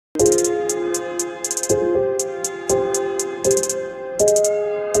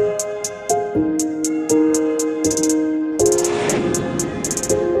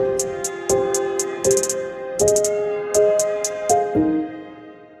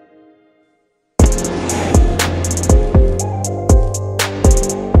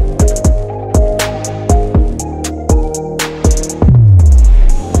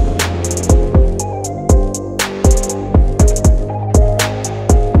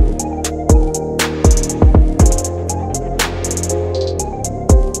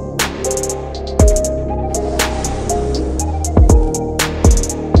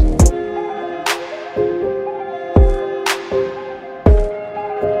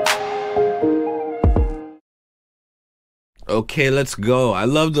Okay, let's go. I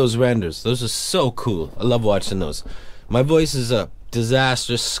love those renders. Those are so cool. I love watching those. My voice is a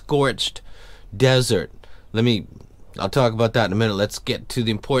disastrous, scorched desert. I'll talk about that in a minute. Let's get to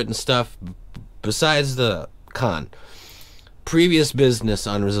the important stuff. Besides the con, previous business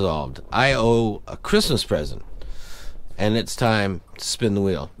unresolved. I owe a Christmas present, and it's time to spin the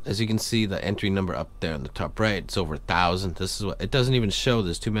wheel. As you can see, the entry number up there on the top right, it's over 1,000. This is what it doesn't even show.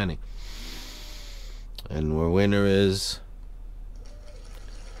 There's too many. And our winner is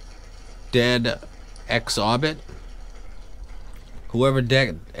Dead X Orbit. Whoever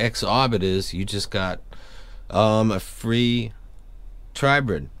Dead X Orbit is, you just got a free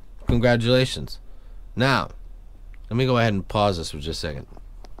tribrid. Congratulations. Now, let me go ahead and pause this for just a second.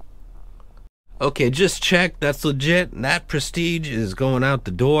 Okay, just check. That's legit. That prestige is going out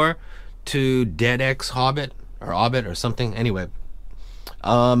the door to Dead X Hobbit or Orbit or something. Anyway,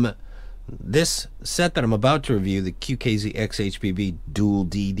 this set that I'm about to review, the QKZ X HBB Dual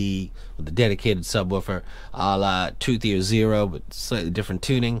DD with the dedicated subwoofer, a la Truth Ear Zero, but slightly different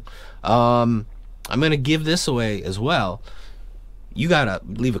tuning. I'm going to give this away as well. You got to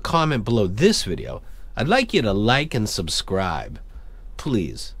leave a comment below this video. I'd like you to like and subscribe.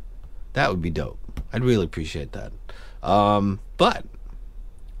 Please. That would be dope. I'd really appreciate that. But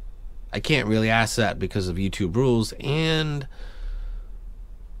I can't really ask that because of YouTube rules, and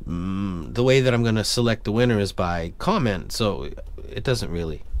the way that I'm going to select the winner is by comment, so it doesn't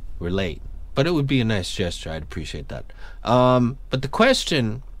really relate. But it would be a nice gesture. I'd appreciate that. But the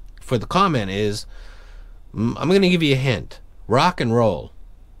question for the comment is, I'm going to give you a hint. Rock and roll.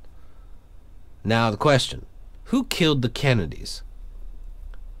 Now the question, who killed the Kennedys?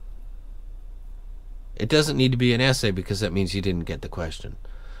 It doesn't need to be an essay because that means you didn't get the question.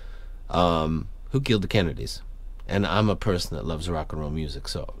 Who killed the Kennedys? And I'm a person that loves rock and roll music,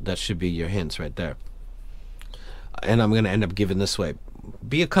 so that should be your hints right there. And I'm going to end up giving this away.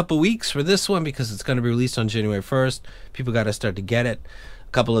 Be a couple weeks for this one because it's going to be released on January 1st. People got to start to get it.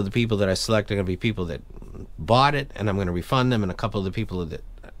 A couple of the people that I select are going to be people that bought it, and I'm going to refund them, and a couple of the people that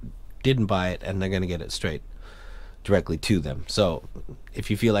didn't buy it, and they're going to get it straight directly to them. So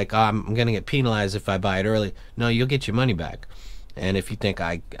if you feel like, oh, I'm going to get penalized if I buy it early, no, you'll get your money back. And if you think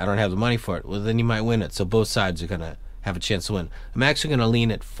I don't have the money for it, well, then you might win it. So both sides are going to have a chance to win. I'm actually going to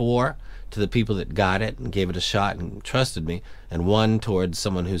lean at 4 to the people that got it and gave it a shot and trusted me, and 1 towards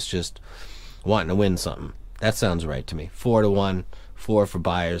someone who's just wanting to win something. That sounds right to me. 4 to 1, 4 for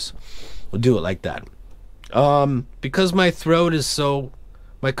buyers. We'll do it like that. Because my throat is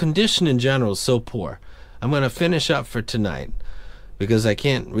my condition in general is so poor, I'm going to finish up for tonight because I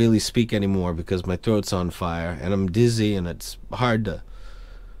can't really speak anymore because my throat's on fire and I'm dizzy and it's hard to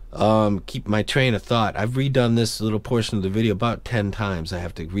keep my train of thought. I've redone this little portion of the video about 10 times. I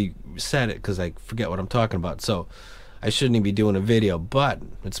have to reset it because I forget what I'm talking about. So I shouldn't even be doing a video, but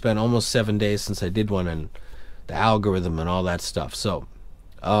it's been almost 7 days since I did one, and the algorithm and all that stuff. So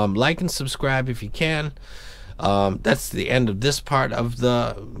like and subscribe if you can. That's the end of this part of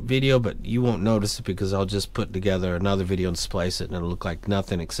the video, but you won't notice it because I'll just put together another video and splice it, and it'll look like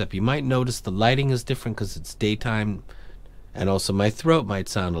nothing, except you might notice the lighting is different because it's daytime, and also my throat might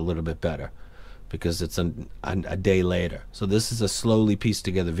sound a little bit better because it's a day later. So this is a slowly pieced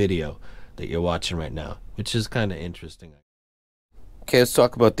together video that you're watching right now, which is kind of interesting. Okay, let's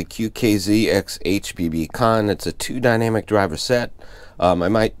talk about the QKZ X HBB Khan. It's a 2 dynamic driver set. I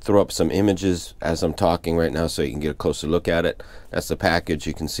might throw up some images as I'm talking right now so you can get a closer look at it. That's the package.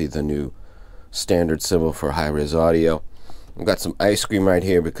 You can see the new standard symbol for high-res audio. I've got some ice cream right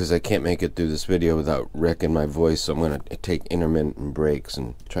here because I can't make it through this video without wrecking my voice, so I'm going to take intermittent breaks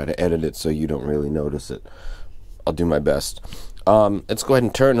and try to edit it so you don't really notice it. I'll do my best. Let's go ahead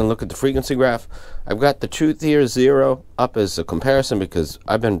and turn and look at the frequency graph. I've got the Truth Ear Zero up as a comparison because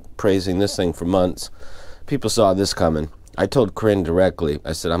I've been praising this thing for months. People saw this coming. I told Corinne directly,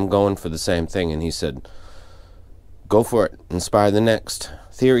 I said, I'm going for the same thing, and he said, go for it, inspire the next.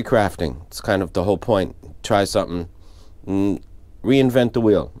 Theory crafting, it's kind of the whole point. Try something, reinvent the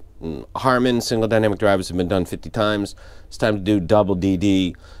wheel. Harman single dynamic drivers have been done 50 times. It's time to do double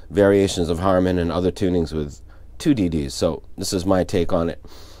DD, variations of Harman and other tunings with 2 DDs. So this is my take on it.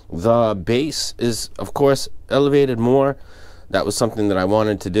 The bass is, of course, elevated more. That was something that I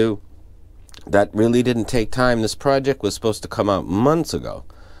wanted to do. That really didn't take time. This project was supposed to come out months ago.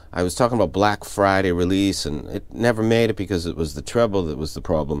 I was talking about Black Friday release, and it never made it because it was the treble that was the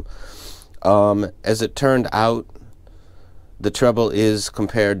problem. As it turned out, the treble is,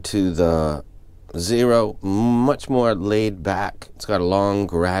 compared to the Zero, much more laid back. It's got a long,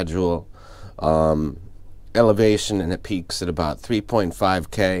 gradual elevation, and it peaks at about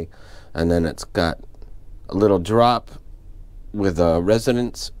 3.5K, and then it's got a little drop with a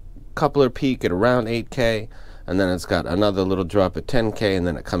resonance coupler peak at around 8K, and then it's got another little drop at 10K, and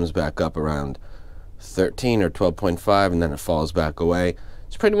then it comes back up around 13 or 12.5, and then it falls back away.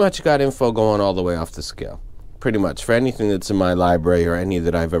 It's pretty much got info going all the way off the scale. Pretty much for anything that's in my library or any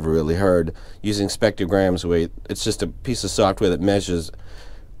that I've ever really heard, using spectrograms, where it's just a piece of software that measures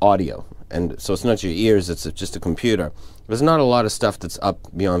audio. And so it's not your ears, it's just a computer. There's not a lot of stuff that's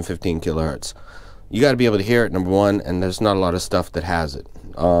up beyond 15 kilohertz. You got to be able to hear it, number one, and there's not a lot of stuff that has it.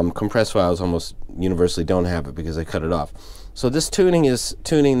 Compressed files almost universally don't have it because they cut it off. So this tuning is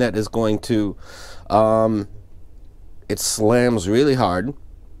tuning that is going to, it slams really hard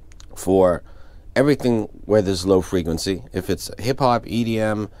for everything where there's low frequency. If it's hip-hop,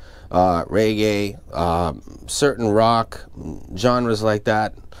 EDM, reggae, certain rock, genres like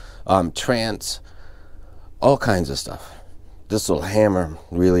that, trance, all kinds of stuff. This will hammer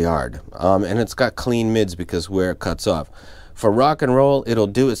really hard. And it's got clean mids because where it cuts off. For rock and roll, it'll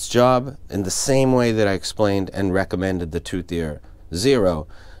do its job in the same way that I explained and recommended the Truth Ear Zero.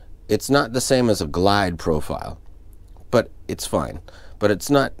 It's not the same as a glide profile, but it's fine. But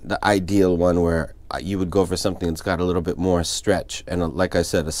it's not the ideal one where you would go for something that's got a little bit more stretch and, like I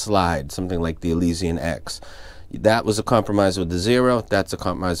said, a slide, something like the Elysian X. That was a compromise with the Zero. That's a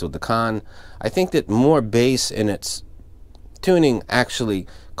compromise with the Khan. I think that more bass in its tuning actually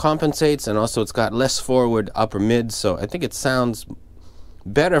compensates, and also it's got less forward upper mids, so I think it sounds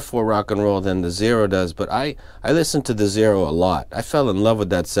better for rock and roll than the Zero does. But I listened to the Zero a lot. I fell in love with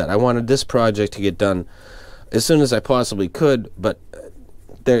that set. I wanted this project to get done as soon as I possibly could, but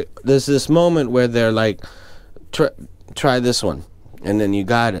there's this moment where they're like, try this one, and then you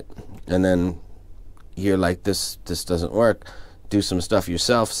got it, and then you're like, this doesn't work. Do some stuff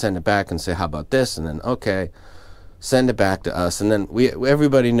yourself, send it back and say, how about this? And then, okay, send it back to us. And then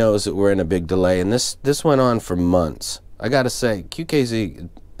everybody knows that we're in a big delay, and this went on for months. I gotta say, QKZ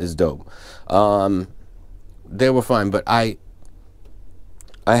is dope. They were fine, but I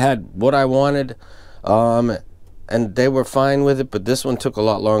had what I wanted, and they were fine with it, but this one took a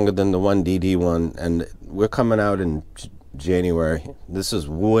lot longer than the 1DD one, and we're coming out in January. This is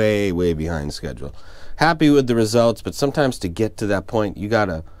way, way behind schedule. Happy with the results, but sometimes to get to that point, you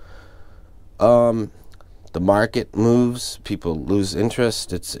gotta, the market moves, people lose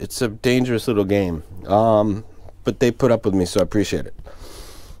interest. It's a dangerous little game. But they put up with me, so I appreciate it.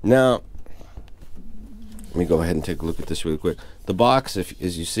 Now, let me go ahead and take a look at this really quick. The box,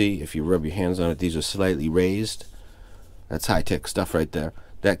 as you see, if you rub your hands on it, these are slightly raised. That's high-tech stuff right there.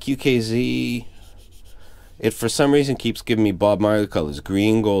 That QKZ, it for some reason keeps giving me Bob Marley colors.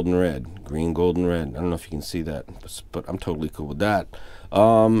 Green, gold, and red. Green, gold, and red. I don't know if you can see that, but I'm totally cool with that.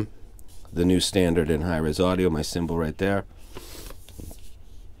 The new standard in high-res audio, my symbol right there.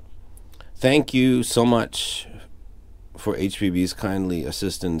 Thank you so much for HBB's kindly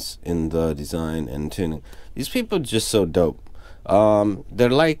assistance in the design and tuning. These people are just so dope. They're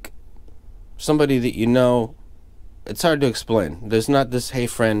like somebody that you know. It's hard to explain. There's not this hey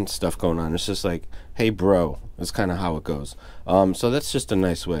friend stuff going on. It's just like hey bro. That's kind of how it goes. So that's just a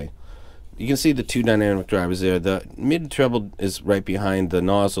nice way. You can see the two dynamic drivers there. The mid treble is right behind the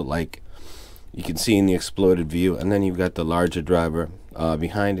nozzle, like you can see in the exploded view, and then you've got the larger driver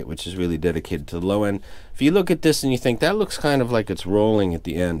behind it, which is really dedicated to the low end. If you look at this and you think that looks kind of like it's rolling at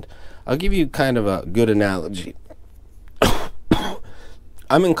the end, I'll give you kind of a good analogy.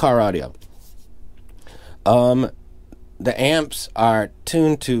 I'm in car audio. The amps are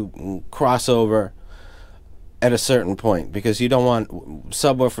tuned to crossover at a certain point, because you don't want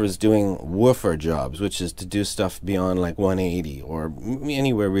subwoofers doing woofer jobs, which is to do stuff beyond like 180 or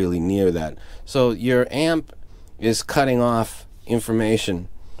anywhere really near that. So your amp is cutting off information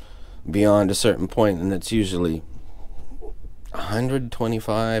beyond a certain point, and that's usually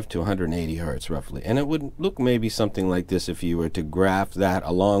 125 to 180 hertz roughly. And it would look maybe something like this if you were to graph that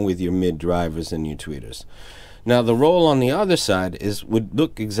along with your mid drivers and your tweeters. Now the roll on the other side would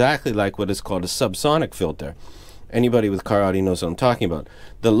look exactly like what is called a subsonic filter. Anybody with car audio knows what I'm talking about.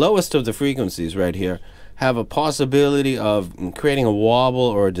 The lowest of the frequencies right here have a possibility of creating a wobble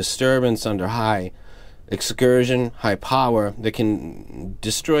or a disturbance under high excursion, high power, that can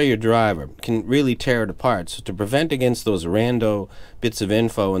destroy your driver, can really tear it apart. So to prevent against those rando bits of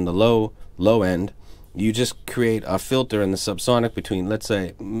info in the low end, you just create a filter in the subsonic between, let's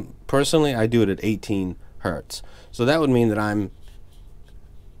say, personally I do it at 18 hertz. So that would mean that I'm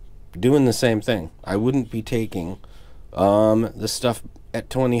doing the same thing. I wouldn't be taking the stuff at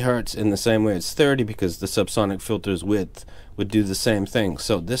 20 hertz in the same way it's 30, because the subsonic filter's width would do the same thing.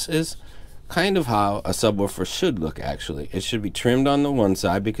 So this is kind of how a subwoofer should look, actually. It should be trimmed on the one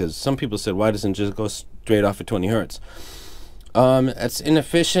side, because some people said, why doesn't it just go straight off at 20 hertz? It's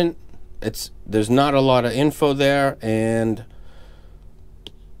inefficient. There's not a lot of info there, and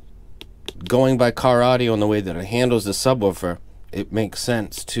going by car audio and the way that it handles the subwoofer, it makes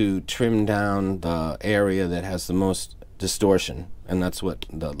sense to trim down the area that has the most distortion, and that's what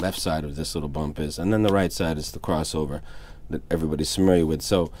the left side of this little bump is, and then the right side is the crossover that everybody's familiar with.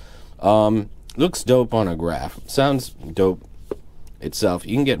 So looks dope on a graph, sounds dope itself.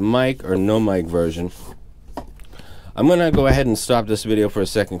 You can get mic or no mic version. I'm gonna go ahead and stop this video for a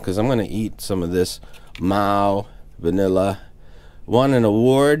second because I'm gonna eat some of this Mao vanilla. Won an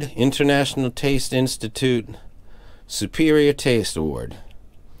award, International Taste Institute Superior Taste Award,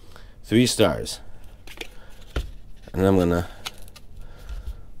 3 stars. And I'm gonna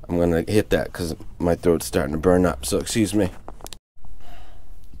hit that because my throat's starting to burn up, so excuse me.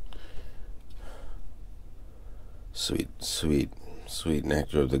 Sweet, sweet, sweet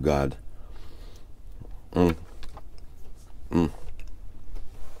nectar of the god.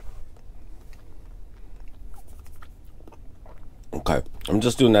 Okay, I'm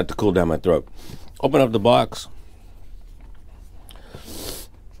just doing that to cool down my throat. Open up the box.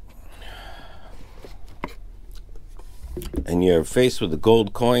 And you're faced with a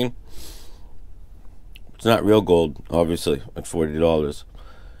gold coin. It's not real gold, obviously, at $40.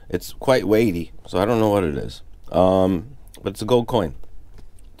 It's quite weighty, so I don't know what it is. But it's a gold coin.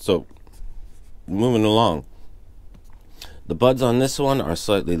 So, moving along. The buds on this one are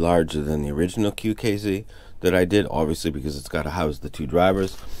slightly larger than the original QKZ that I did, obviously, because it's got to house the 2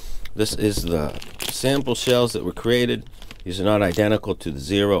 drivers. This is the sample shells that were created. These are not identical to the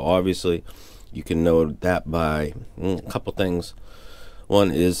Zero, obviously. You can know that by a couple things. One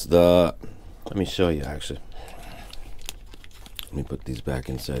is the, let me show you actually. Let me put these back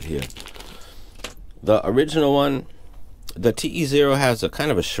inside here. The original one, the TE0 has a kind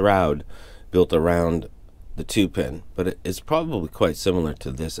of a shroud built around the 2-pin, but it's probably quite similar to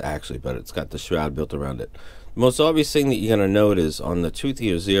this actually, but it's got the shroud built around it. The most obvious thing that you're going to note is on the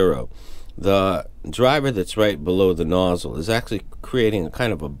Truthier Zero, the driver that's right below the nozzle is actually creating a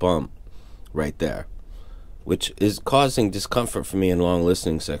kind of a bump right there, which is causing discomfort for me in long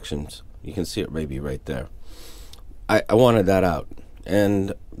listening sections. You can see it maybe right there. I wanted that out,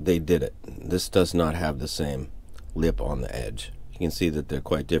 and they did it. This does not have the same lip on the edge. You can see that they're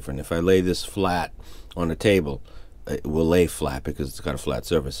quite different. If I lay this flat on a table, it will lay flat because it's got a flat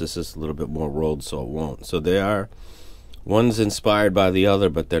surface. This is a little bit more rolled, so it won't. So they are, one's inspired by the other,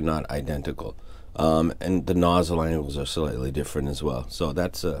 but they're not identical. And the nozzle angles are slightly different as well. So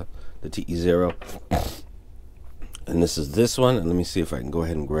that's the TE0. And this is this one. And let me see if I can go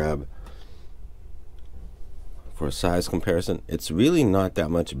ahead and grab for a size comparison. It's really not that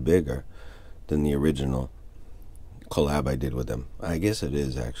much bigger than the original collab I did with them. I guess it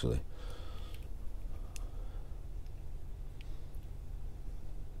is actually.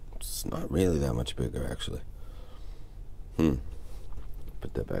 It's not really that much bigger actually.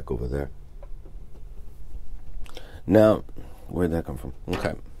 Put that back over there. Now, where'd that come from?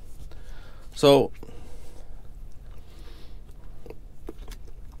 Okay. So,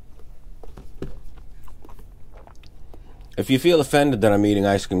 if you feel offended that I'm eating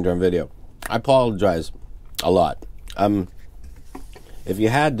ice cream during video, I apologize a lot. If you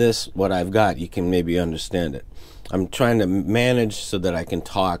had this, what I've got, you can maybe understand it. I'm trying to manage so that I can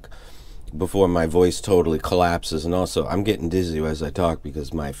talk before my voice totally collapses, and also I'm getting dizzy as I talk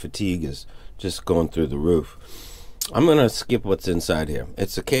because my fatigue is just going through the roof. I'm gonna skip what's inside here.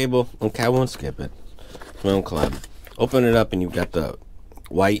 It's a cable. Okay, I won't skip it. It's my own collab. Open it up and you've got the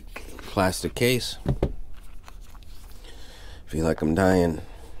white plastic case. Feel like I'm dying.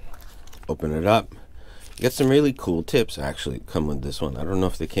 Open it up. You get some really cool tips actually come with this one. I don't know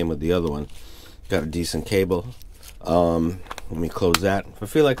if they came with the other one. Got a decent cable. Let me close that. If I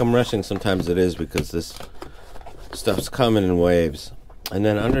feel like I'm rushing, sometimes it is because this stuff's coming in waves. And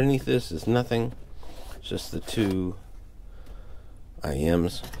then underneath this is nothing. It's just the 2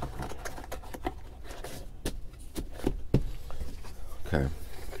 IMs. Okay.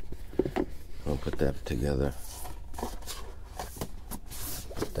 I'll put that together.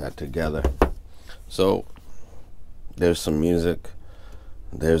 Put that together. So, there's some music.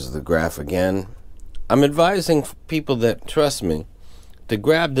 There's the graph again. I'm advising people that trust me to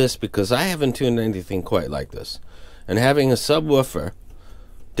grab this because I haven't tuned anything quite like this. And having a subwoofer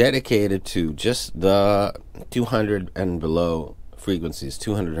dedicated to just the 200 and below frequencies,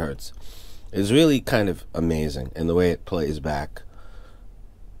 200 hertz, is really kind of amazing in the way it plays back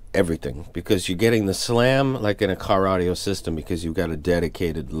everything, because you're getting the slam like in a car audio system because you've got a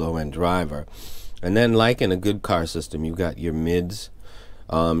dedicated low-end driver, and then like in a good car system you've got your mids,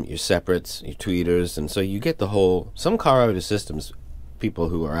 your separates, your tweeters, and so you get the whole. Some car audio systems, people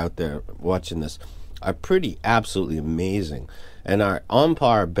who are out there watching this, are pretty absolutely amazing and are on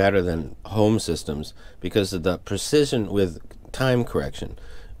par better than home systems because of the precision with time correction,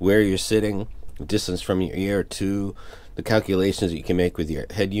 where you're sitting, distance from your ear to the calculations that you can make with your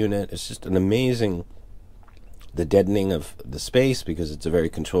head unit. It's just an amazing, the deadening of the space because it's a very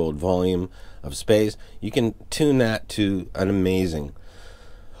controlled volume of space. You can tune that to an amazing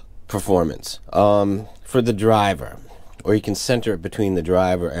performance for the driver, or you can center it between the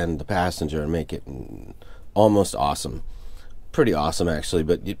driver and the passenger and make it almost awesome. Pretty awesome actually,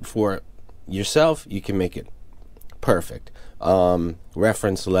 but for yourself you can make it perfect.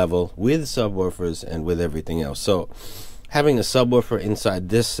 Reference level with subwoofers and with everything else. So having a subwoofer inside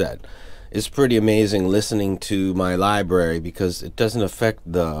this set is pretty amazing listening to my library because it doesn't affect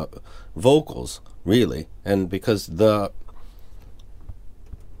the vocals really, and because the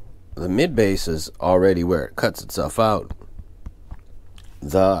mid bass is already where it cuts itself out,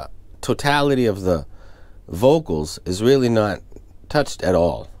 the totality of the vocals is really not touched at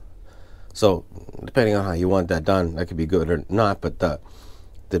all. So depending on how you want that done, that could be good or not, but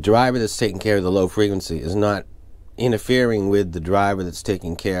the driver that's taking care of the low frequency is not interfering with the driver that's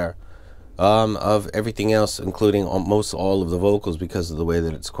taking care of everything else, including almost all of the vocals, because of the way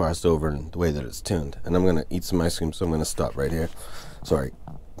that it's crossed over and the way that it's tuned. And I'm going to eat some ice cream, so I'm going to stop right here. Sorry.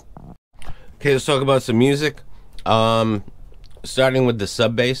 Okay, let's talk about some music. Starting with the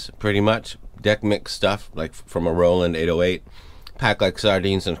sub bass, pretty much deck mix stuff like from a Roland 808, Pack Like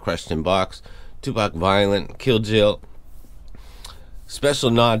Sardines and Crushed in Box, Tupac Violent, Kill Jill. Special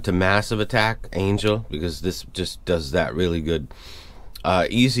nod to Massive Attack, Angel, because this just does that really good.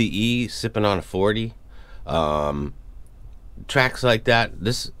 Eazy-E, Sipping on a 40. Tracks like that.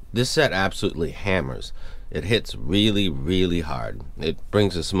 This set absolutely hammers. It hits really, really hard. It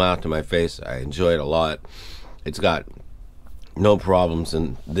brings a smile to my face. I enjoy it a lot. It's got no problems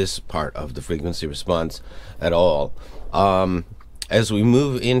in this part of the frequency response at all. As we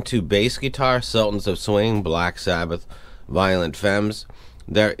move into bass guitar, Sultans of Swing, Black Sabbath, Violent Femmes,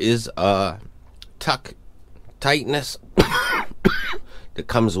 there is a tightness that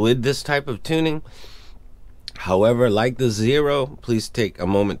comes with this type of tuning. However, like the Zero, please take a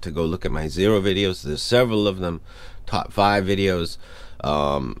moment to go look at my Zero videos. There's several of them, top 5 videos.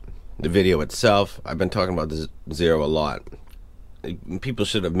 The video itself, I've been talking about the Zero a lot. People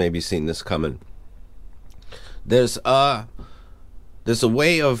should have maybe seen this coming. There's a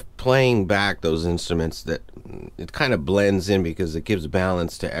way of playing back those instruments that it kind of blends in because it gives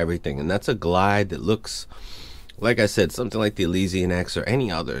balance to everything, and that's a glide that looks, like I said, something like the Elysian X or any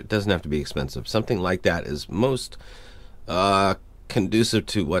other. It doesn't have to be expensive. Something like that is most conducive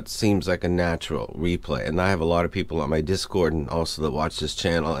to what seems like a natural replay. And I have a lot of people on my Discord and also that watch this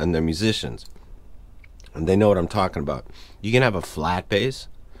channel, and they're musicians, and they know what I'm talking about. You can have a flat bass,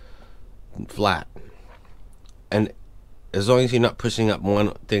 flat, and as long as you're not pushing up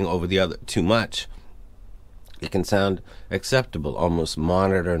one thing over the other too much, it can sound acceptable, almost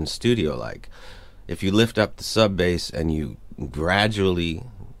monitor and studio like. If you lift up the sub bass and you gradually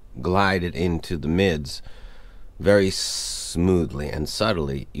glide it into the mids very smoothly and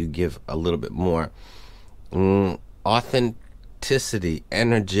subtly, you give a little bit more authenticity,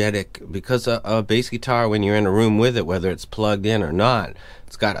 energetic, because a bass guitar, when you're in a room with it, whether it's plugged in or not,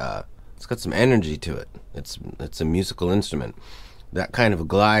 it's got some energy to it. It's a musical instrument. That kind of a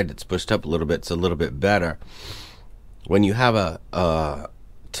glide that's pushed up a little bit, it's a little bit better. When you have a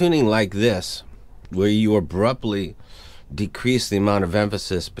tuning like this, where you abruptly decrease the amount of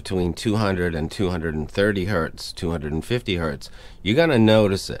emphasis between 200 and 230 hertz, 250 hertz, you're going to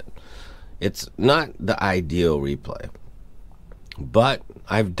notice it. It's not the ideal replay, but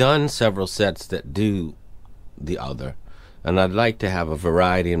I've done several sets that do the other, and I'd like to have a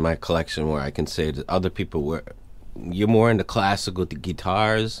variety in my collection where I can say to other people, you're more into classical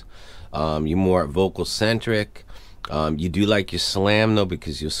guitars, you're more vocal centric, you do like your slam though,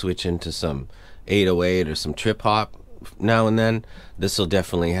 because you'll switch into some 808 or some trip hop now and then. This will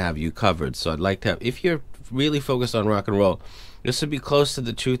definitely have you covered. So I'd like to have, if you're really focused on rock and roll, this would be close to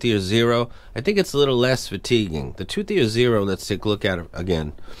the Truthier Zero. I think it's a little less fatiguing. The Truthier Zero, let's take a look at it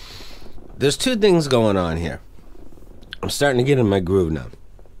again. There's two things going on here. I'm starting to get in my groove now.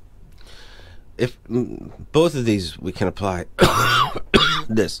 If both of these we can apply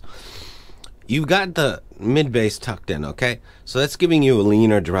this. You've got the mid bass tucked in, okay? So that's giving you a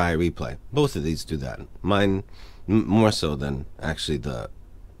leaner, dry replay. Both of these do that. Mine more so than actually the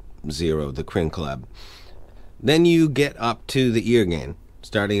Zero, the Crin collab. Then you get up to the ear gain,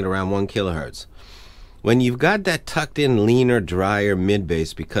 starting at around 1 kilohertz. when you've got that tucked in, leaner, drier mid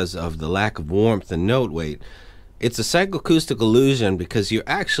bass because of the lack of warmth and note weight, it's a psychoacoustic illusion because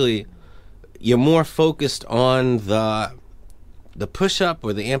you're more focused on the push up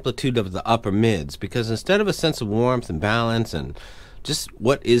or the amplitude of the upper mids, because instead of a sense of warmth and balance and just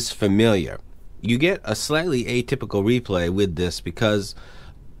what is familiar, you get a slightly atypical replay with this because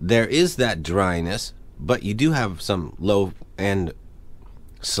there is that dryness, but you do have some low end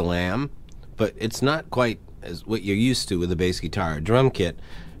slam, but it's not quite as what you're used to with a bass guitar or drum kit.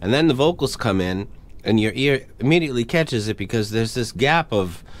 And then the vocals come in and your ear immediately catches it because there's this gap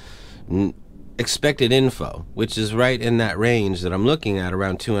of expected info, which is right in that range that I'm looking at,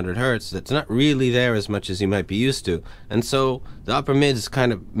 around 200 hertz. That's not really there as much as you might be used to. And so the upper mids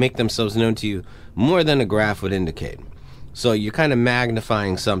kind of make themselves known to you more than a graph would indicate. So you're kind of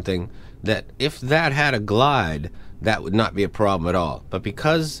magnifying something that if that had a glide, that would not be a problem at all. But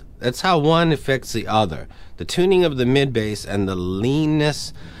because that's how one affects the other, the tuning of the mid bass and the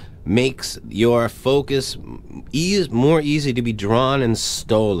leanness makes your focus more easy to be drawn and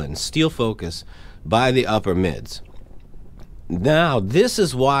stolen, steal focus, by the upper mids. Now, this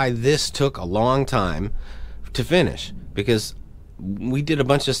is why this took a long time to finish, because we did a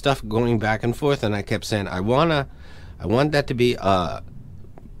bunch of stuff going back and forth, and I kept saying, I want that to be a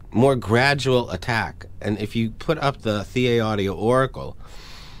more gradual attack. And if you put up the Thea Audio Oracle,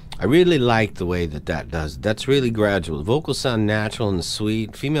 I really like the way that does. That's really gradual. The vocals sound natural and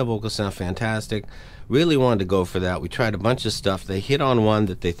sweet. Female vocals sound fantastic. Really wanted to go for that. We tried a bunch of stuff. They hit on one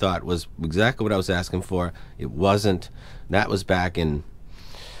that they thought was exactly what I was asking for. It wasn't. That was back in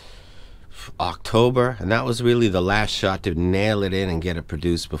October, and that was really the last shot to nail it in and get it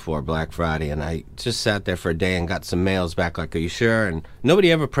produced before Black Friday. And I just sat there for a day and got some mails back like, are you sure? And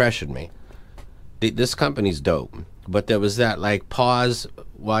nobody ever pressured me. This company's dope. But there was that like pause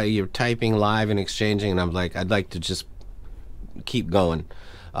while you're typing live and exchanging, and I'm like, I'd like to just keep going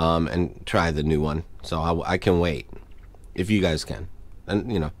and try the new one. So I can wait, if you guys can.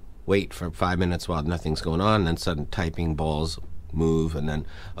 And, you know, wait for 5 minutes while nothing's going on, and then sudden typing balls move, and then,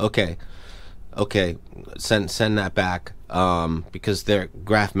 okay, send that back, because their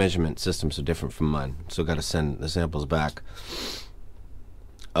graph measurement systems are different from mine. So got to send the samples back.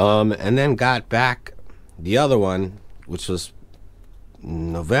 And then got back the other one, which was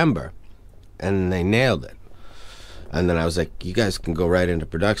November, and they nailed it. And then I was like, you guys can go right into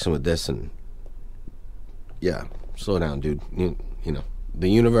production with this. And yeah, slow down, dude. You know, the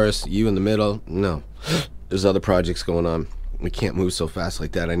universe, you in the middle, no. There's other projects going on. We can't move so fast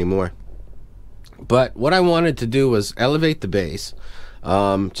like that anymore. But what I wanted to do was elevate the bass,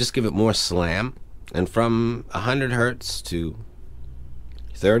 just give it more slam. And from 100 hertz to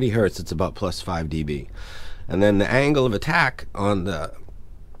 30 hertz, it's about plus 5 dB. And then the angle of attack on the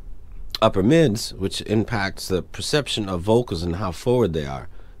upper mids, which impacts the perception of vocals and how forward they are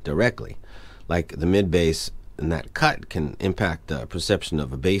directly. Like the mid bass and that cut can impact the perception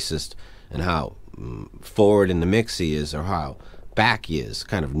of a bassist and how forward in the mix he is, or how back he is,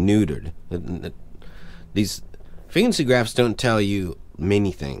 kind of neutered. These frequency graphs don't tell you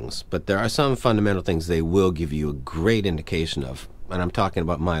many things, but there are some fundamental things they will give you a great indication of. And I'm talking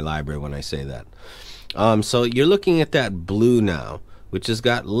about my library when I say that. So you're looking at that blue now, which has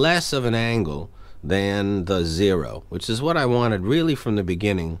got less of an angle than the 0, which is what I wanted really from the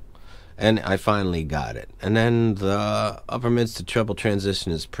beginning, and I finally got it. And then the upper mids to treble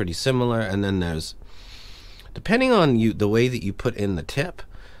transition is pretty similar, and then there's, depending on the way that you put in the tip,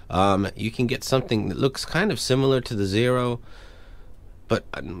 you can get something that looks kind of similar to the 0, but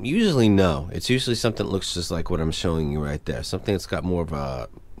usually no. It's usually something that looks just like what I'm showing you right there, something that's got more of a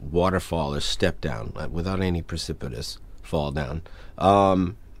waterfall or step down without any precipitous fall down.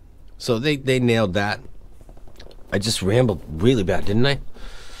 So they nailed that. I just rambled really bad, didn't I?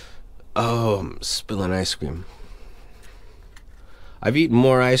 Oh, I'm spilling ice cream. I've eaten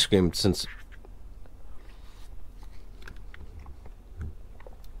more ice cream since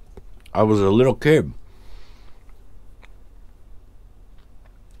I was a little kid.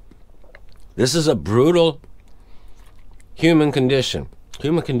 This is a brutal human condition.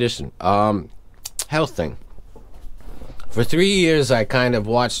 Health thing. For 3 years, I kind of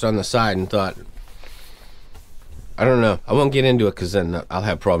watched on the side and thought, I don't know, I won't get into it because then I'll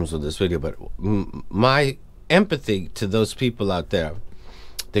have problems with this video, but my empathy to those people out there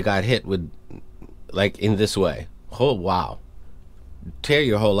that got hit with, like, in this way. Oh, wow. Tear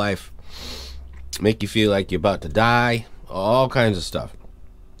your whole life. Make you feel like you're about to die. All kinds of stuff.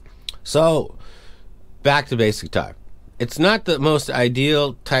 So, back to bass guitar. It's not the most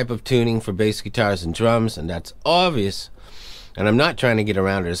ideal type of tuning for bass guitars and drums, and that's obvious. And I'm not trying to get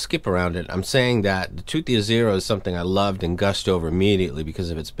around it or skip around it. I'm saying that the Truth Is Zero is something I loved and gushed over immediately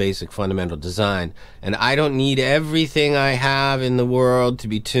because of its basic fundamental design. And I don't need everything I have in the world to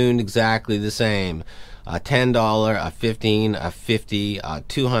be tuned exactly the same. A $10, a $15, a $50, a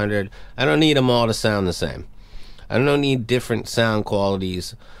 $200. I don't need them all to sound the same. I don't need different sound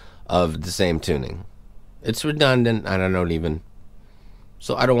qualities of the same tuning. It's redundant, and I don't even...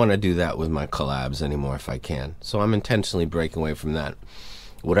 So I don't want to do that with my collabs anymore if I can. So I'm intentionally breaking away from that.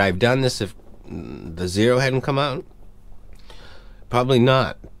 Would I have done this if the Zero hadn't come out? Probably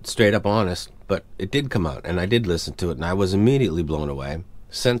not, straight up honest. But it did come out, and I did listen to it, and I was immediately blown away.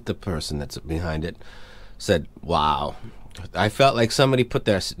 Sent the person that's behind it, said, wow. I felt like somebody put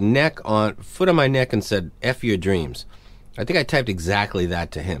their foot on my neck and said, F your dreams. I think I typed exactly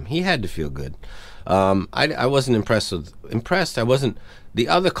that to him. He had to feel good. I wasn't impressed. I wasn't. The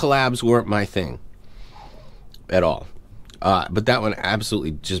other collabs weren't my thing at all. But that one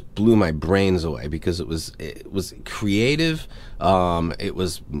absolutely just blew my brains away because it was creative. It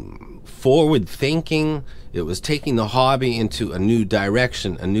was forward thinking. It was taking the hobby into a new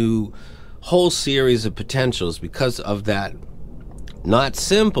direction, a new whole series of potentials because of that not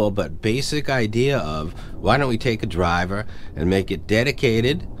simple but basic idea of why don't we take a driver and make it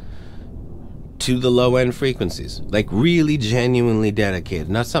dedicated to the low-end frequencies, like really genuinely dedicated,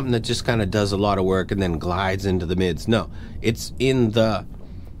 not something that just kind of does a lot of work and then glides into the mids. No, it's in the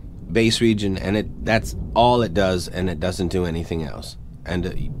bass region, and that's all it does, and it doesn't do anything else.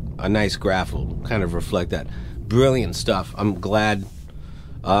 And a nice graph will kind of reflect that. Brilliant stuff. I'm glad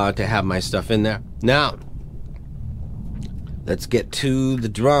to have my stuff in there. Now, let's get to the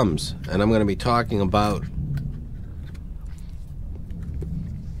drums, and I'm going to be talking about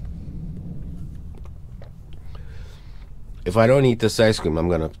if I don't eat this ice cream,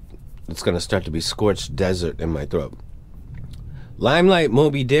 it's gonna start to be scorched desert in my throat. Limelight,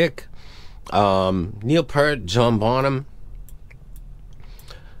 Moby Dick, Neil Peart, John Bonham.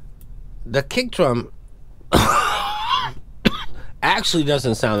 The kick drum actually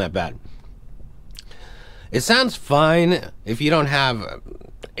doesn't sound that bad. It sounds fine if you don't have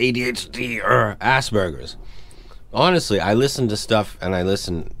ADHD or Asperger's. Honestly, I listen to stuff and I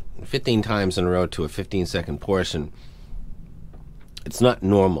listen 15 times in a row to a 15-second portion. It's not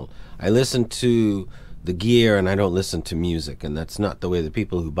normal. I listen to the gear and I don't listen to music, and that's not the way the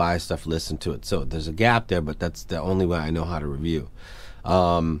people who buy stuff listen to it. So there's a gap there, but that's the only way I know how to review.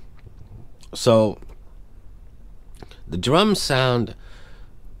 So the drums sound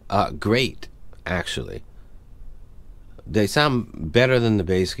great, actually. They sound better than the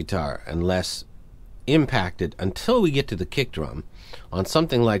bass guitar and less impacted until we get to the kick drum on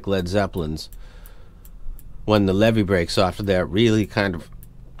something like Led Zeppelin's. When the levee breaks off of their really kind of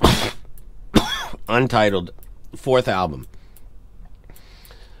untitled fourth album.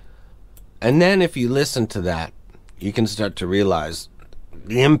 And then if you listen to that, you can start to realize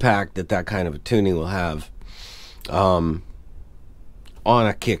the impact that that kind of a tuning will have on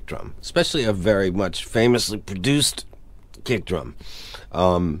a kick drum, especially a very much famously produced kick drum.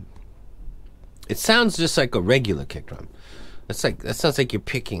 It sounds just like a regular kick drum. That sounds like you're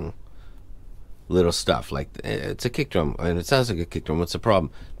picking little stuff. Like, it's a kick drum and it sounds like a kick drum. What's the problem?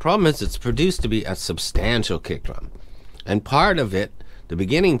 The problem is it's produced to be a substantial kick drum, and part of it, the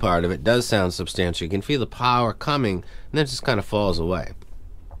beginning part of it, does sound substantial. You can feel the power coming, and then it just kind of falls away.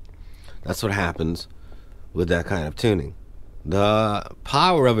 That's what happens with that kind of tuning. The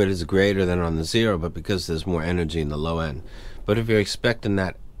power of it is greater than on the Zero, but because there's more energy in the low end. But if you're expecting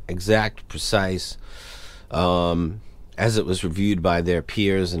that exact, precise, as it was reviewed by their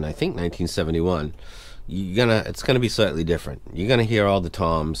peers in, I think, 1971, it's gonna be slightly different. You're gonna hear all the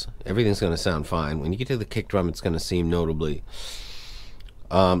toms. Everything's gonna sound fine. When you get to the kick drum, it's gonna seem notably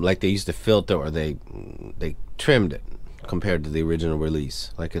like they used to filter, or they trimmed it compared to the original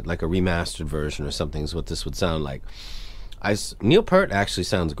release, like a remastered version or something is what this would sound like. Neil Peart actually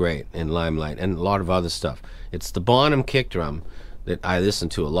sounds great in Limelight and a lot of other stuff. It's the Bonham kick drum that I listen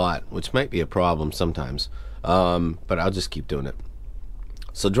to a lot, which might be a problem sometimes. But I'll just keep doing it.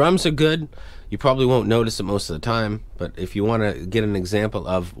 So drums are good. You probably won't notice it most of the time, but if you want to get an example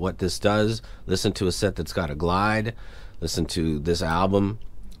of what this does, listen to a set that's got a glide, listen to this album,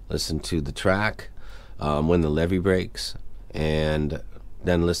 listen to the track When the Levee Breaks, and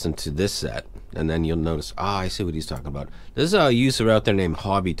then listen to this set, and then you'll notice, I see what he's talking about. There's a user out there named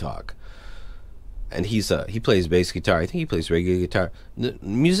Hobby Talk, and he plays bass guitar. I think he plays regular guitar. The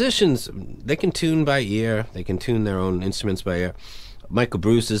musicians, they can tune by ear. They can tune their own instruments by ear. Michael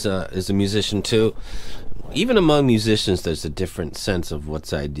Bruce is a musician too. Even among musicians, there's a different sense of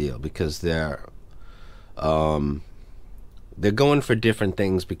what's ideal, because their they're going for different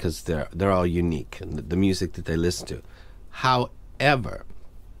things because they're all unique, and the music that they listen to. However,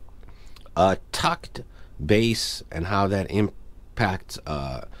 tucked bass and how that impacts,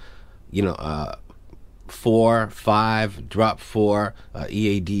 4/5 drop 4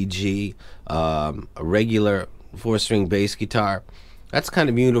 EADG, a regular 4-string bass guitar. That's kind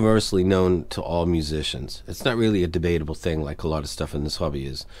of universally known to all musicians. It's not really a debatable thing like a lot of stuff in this hobby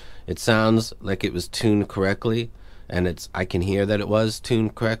is. It sounds like it was tuned correctly, and I can hear that it was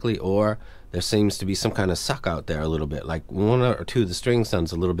tuned correctly, or there seems to be some kind of suck out there a little bit. Like one or two of the strings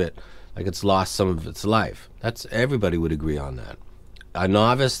sounds a little bit like it's lost some of its life. Everybody would agree on that. A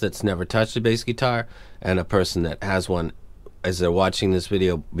novice that's never touched a bass guitar and a person that has one as they're watching this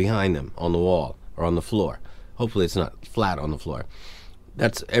video behind them on the wall or on the floor. Hopefully it's not flat on the floor.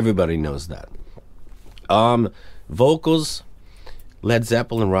 Everybody knows that. Vocals, Led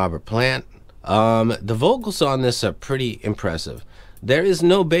Zeppelin, Robert Plant. The vocals on this are pretty impressive. There is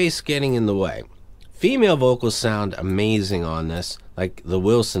no bass getting in the way. Female vocals sound amazing on this, like the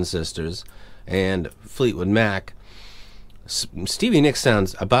Wilson sisters and Fleetwood Mac. Stevie Nicks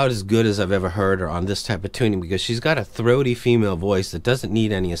sounds about as good as I've ever heard her on this type of tuning, because she's got a throaty female voice that doesn't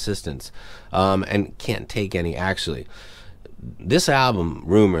need any assistance, and can't take any, actually. This album,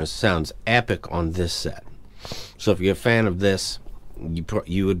 Rumors, sounds epic on this set. So if you're a fan of this,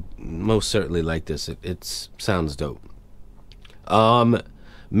 you would most certainly like this. It sounds dope.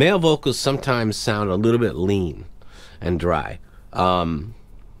 Male vocals sometimes sound a little bit lean and dry,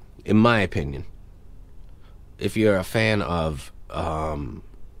 in my opinion. If you're a fan of,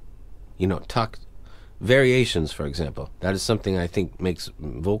 tucked variations, for example, that is something I think makes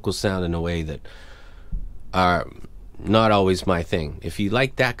vocals sound in a way that are not always my thing. If you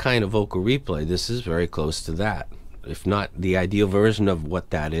like that kind of vocal replay, this is very close to that, if not the ideal version of what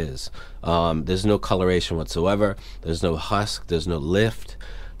that is. There's no coloration whatsoever. There's no husk. There's no lift.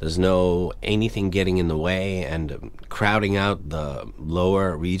 There's no anything getting in the way and crowding out the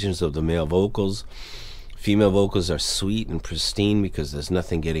lower regions of the male vocals. Female vocals are sweet and pristine because there's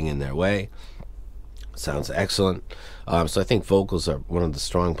nothing getting in their way. Sounds excellent. So I think vocals are one of the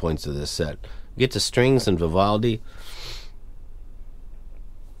strong points of this set. Get to strings and Vivaldi.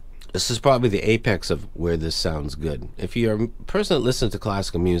 This is probably the apex of where this sounds good. If you're a person that listens to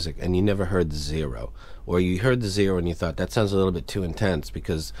classical music and you never heard the zero, or you heard the zero and you thought that sounds a little bit too intense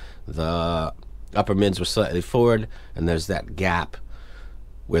because the upper mids were slightly forward and there's that gap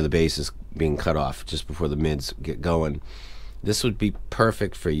where the bass is being cut off just before the mids get going, this would be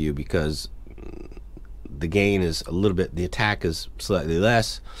perfect for you because the gain is a little bit, the attack is slightly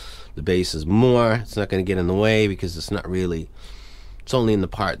less, the bass is more. It's not going to get in the way because it's not really, it's only in the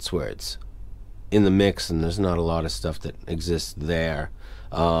parts where it's in the mix, and there's not a lot of stuff that exists there.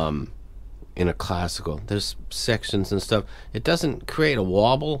 In a classical, there's sections and stuff. It doesn't create a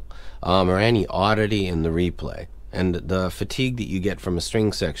wobble or any oddity in the replay. And the fatigue that you get from a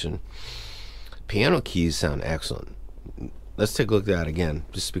string section, piano keys sound excellent. Let's take a look at that again,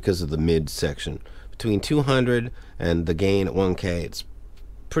 just because of the mid section. Between 200 and the gain at 1K, it's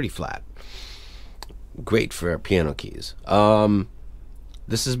pretty flat. Great for piano keys.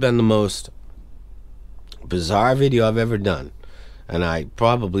 This has been the most bizarre video I've ever done, and I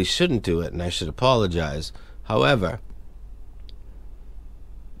probably shouldn't do it, and I should apologize. However,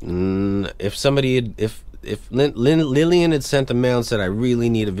 if somebody had, if Lillian had sent a mail and said, I really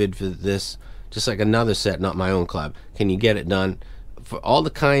need a vid for this, just like another set, not my own club, can you get it done? For all the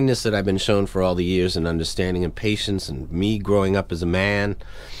kindness that I've been shown for all the years and understanding and patience and me growing up as a man,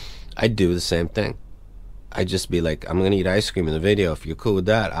 I'd do the same thing. I'd just be like, I'm gonna eat ice cream in the video. If you're cool with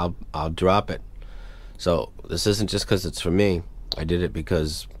that, I'll drop it. So this isn't just because it's for me. I did it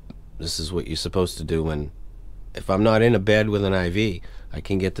because this is what you're supposed to do when, if I'm not in a bed with an IV, I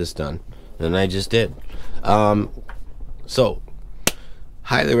can get this done. And I just did. So,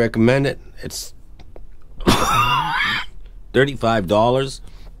 highly recommend it. It's $35.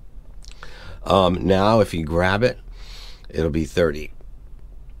 Now, if you grab it, it'll be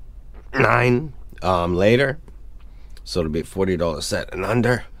 $39 later. So it'll be a $40 set and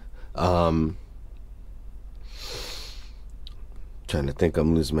under. Trying to think,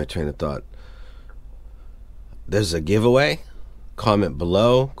 I'm losing my train of thought. There's a giveaway. Comment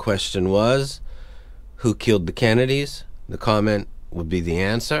below. Question was, who killed the Kennedys? The comment would be the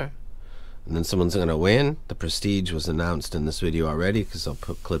answer, and then someone's gonna win. The prestige was announced in this video already because I'll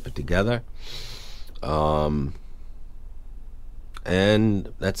clip it together. And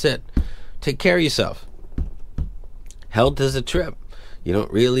that's it. Take care of yourself. Health is a trip. You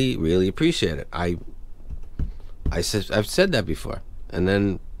don't really appreciate it. I've said that before, and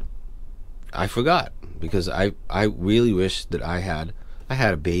then I forgot, because I really wish that I had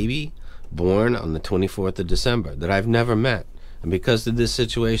a baby born on the 24th of December that I've never met. And because of this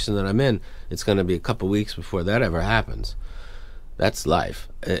situation that I'm in, it's going to be a couple weeks before that ever happens. That's life.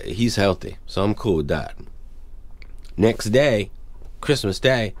 He's healthy, so I'm cool with that. Next day, Christmas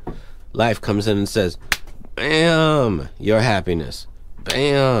Day, life comes in and says, bam, your happiness.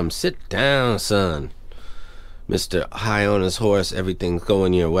 Bam, sit down, son. Mr. High on his horse, everything's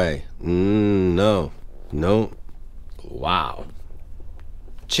going your way. No. Wow.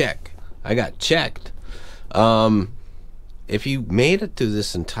 Check. I got checked. If you made it through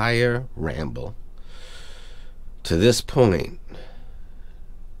this entire ramble to this point,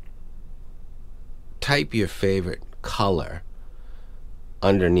 type your favorite color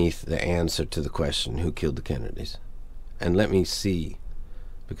underneath the answer to the question, who killed the Kennedys? And let me see,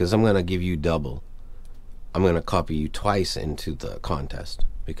 because I'm going to give you double. I'm going to copy you twice into the contest,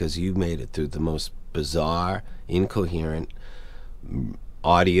 because you made it through the most bizarre, incoherent,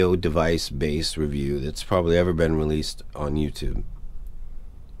 audio device-based review that's probably ever been released on YouTube.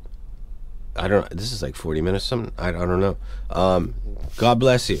 I don't know. This is like 40 minutes or something. I don't know. God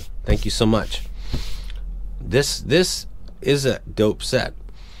bless you. Thank you so much. This is a dope set.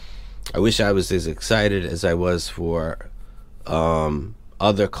 I wish I was as excited as I was for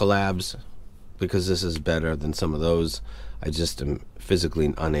other collabs, because this is better than some of those. I just am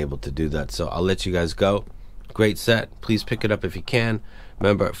physically unable to do that. So I'll let you guys go. Great set. Please pick it up if you can.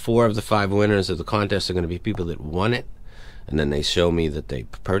 Remember, 4 of the 5 winners of the contest are going to be people that won it, and then they show me that they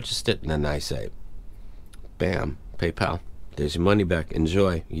purchased it, and then I say, bam, PayPal, there's your money back,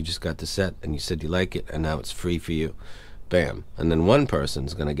 enjoy. You just got the set, and you said you like it, and now it's free for you. Bam. And then one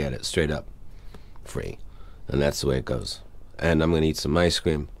person's going to get it straight up free, and that's the way it goes. And I'm going to eat some ice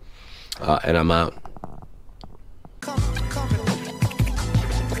cream, and I'm out.